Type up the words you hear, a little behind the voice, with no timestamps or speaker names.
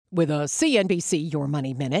With a CNBC Your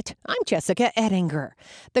Money Minute, I'm Jessica Ettinger.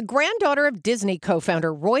 The granddaughter of Disney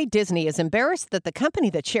co-founder Roy Disney is embarrassed that the company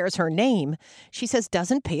that shares her name, she says,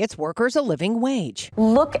 doesn't pay its workers a living wage.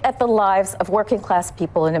 Look at the lives of working class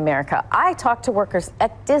people in America. I talk to workers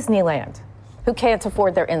at Disneyland who can't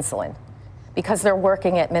afford their insulin because they're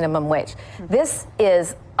working at minimum wage. This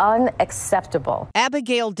is unacceptable.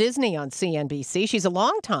 Abigail Disney on CNBC. She's a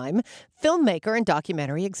longtime filmmaker and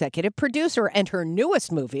documentary executive producer, and her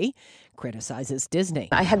newest movie criticizes Disney.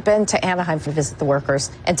 I had been to Anaheim to visit the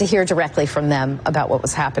workers and to hear directly from them about what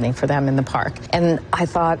was happening for them in the park. And I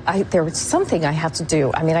thought there was something I have to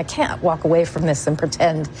do. I mean, I can't walk away from this and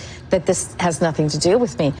pretend that this has nothing to do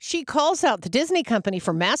with me. She calls out the Disney company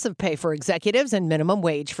for massive pay for executives and minimum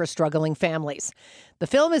wage for struggling families. The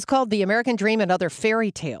film is called The American Dream and Other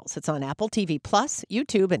Fairy Tales. It's on Apple TV Plus,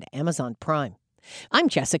 YouTube, and Amazon Prime. I'm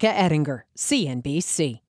Jessica Ettinger,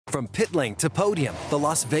 CNBC. From pit lane to podium, the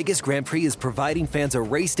Las Vegas Grand Prix is providing fans a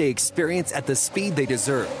race day experience at the speed they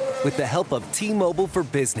deserve. With the help of T-Mobile for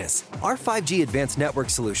Business, our 5G advanced network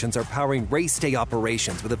solutions are powering race day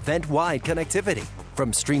operations with event-wide connectivity.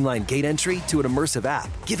 From streamlined gate entry to an immersive app,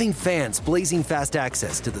 giving fans blazing fast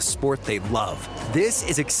access to the sport they love. This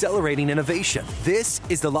is accelerating innovation. This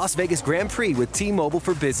is the Las Vegas Grand Prix with T-Mobile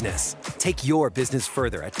for Business. Take your business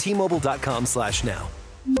further at T-Mobile.com/now.